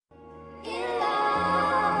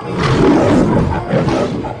It'll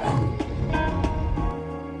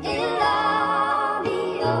all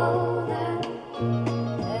be over,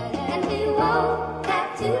 and we won't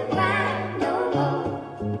have to cry no more,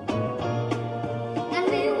 and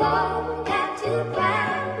we won't have to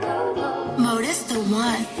cry no more. Modus the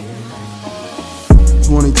one.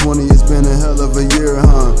 2020, it's been a hell of a year,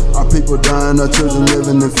 huh? Our people dying, our children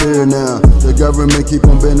living in fear now. The government keep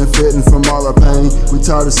on benefiting from all our pain. We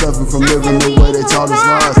tired of suffering from living the way they taught us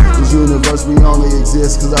lies. This universe, we only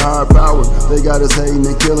exist cause of higher power. They got us hating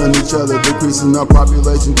and killing each other, decreasing our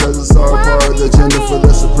population cause it's all part of the agenda for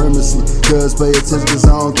their supremacy. Cause pay attention cause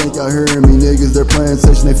I don't think y'all hearing me, niggas. They're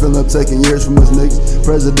plantation, they feel up taking years from us, niggas.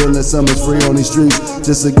 President let some us free on these streets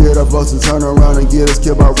just to get our votes and turn around and get us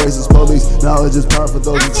killed by racist police. Knowledge is power for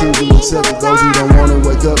those who choose to accept it. Those who don't wanna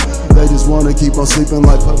wake up, they just wanna keep on sleeping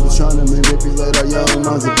like puppets, trying to manipulate our young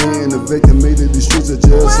minds of being the victim. Either these streets are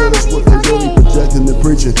jail, so that's what they really projecting and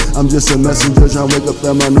preaching. I'm just a messenger trying to wake up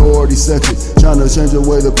that minority section, trying to change the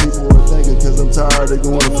way the people are thinking. Cause I'm tired of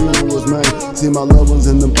going to funerals, man. See my loved ones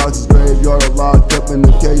in the boxes, graveyard, locked up in the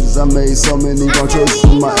cages. I made so many wrong choices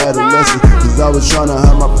in my adolescence, cause I was trying to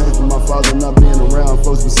hide my pain from my father not being around.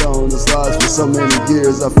 Folks been selling us lies for so many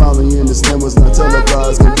years. I finally understand what's not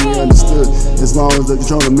televised can be understood. As long as they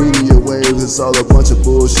control the media waves, it's all a bunch of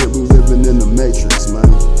bullshit. We living in the matrix, man.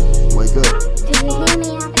 Wake up. Do you hear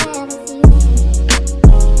me? I feel you.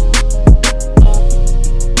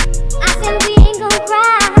 I said we ain't gon'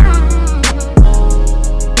 cry.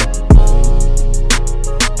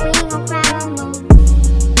 We ain't gon' cry no more.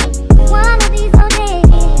 One of these old days.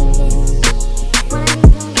 One of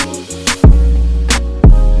these old days.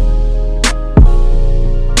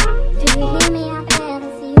 Do you hear me? I feel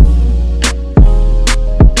you.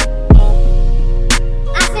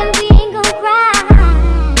 I said we ain't gon' cry.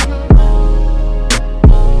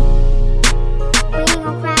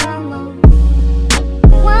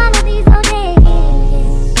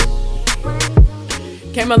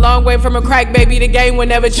 Came a long way from a crack baby, the game will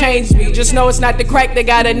never change me. Just know it's not the crack that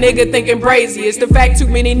got a nigga thinking brazy. It's the fact too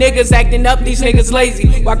many niggas acting up, these niggas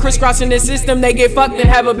lazy. While crisscrossing the system, they get fucked and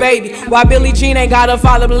have a baby. While Billie Jean ain't gotta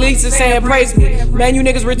follow the leads and saying praise me. Man, you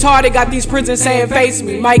niggas retarded, got these prisons saying face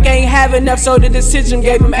me. Mike ain't have enough, so the decision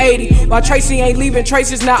gave him 80. While Tracy ain't leaving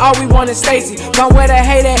traces, now all we want is Stacy. Don't wear the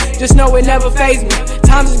hate at, just know it never fazed me.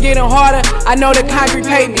 Times is getting harder, I know the concrete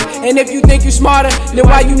paid me. And if you think you smarter, then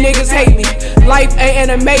why you niggas hate me? Life ain't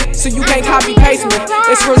anime, so you can't copy paste me.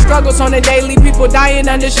 It's real struggles on the daily, people dying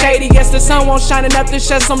under shady. Guess the sun won't shine enough to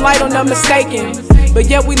shed some light on the mistaken. But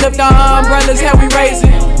yet we lift our umbrellas, hell we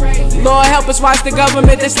raising. Lord help us watch the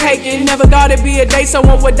government that's taking. Never thought it'd be a day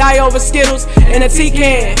someone would die over Skittles in a tea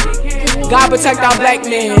can. God protect our black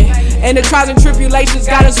men. And the trials and tribulations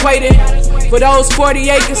got us waiting for those 40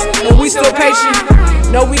 acres, and we still patient.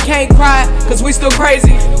 No, we can't cry, cause we still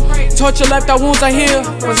crazy. Torture left our wounds unhealed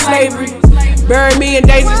from slavery. Bury me in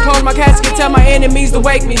daisies, close my casket, tell my enemies to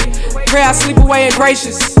wake me. Pray I sleep away in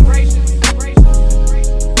gracious.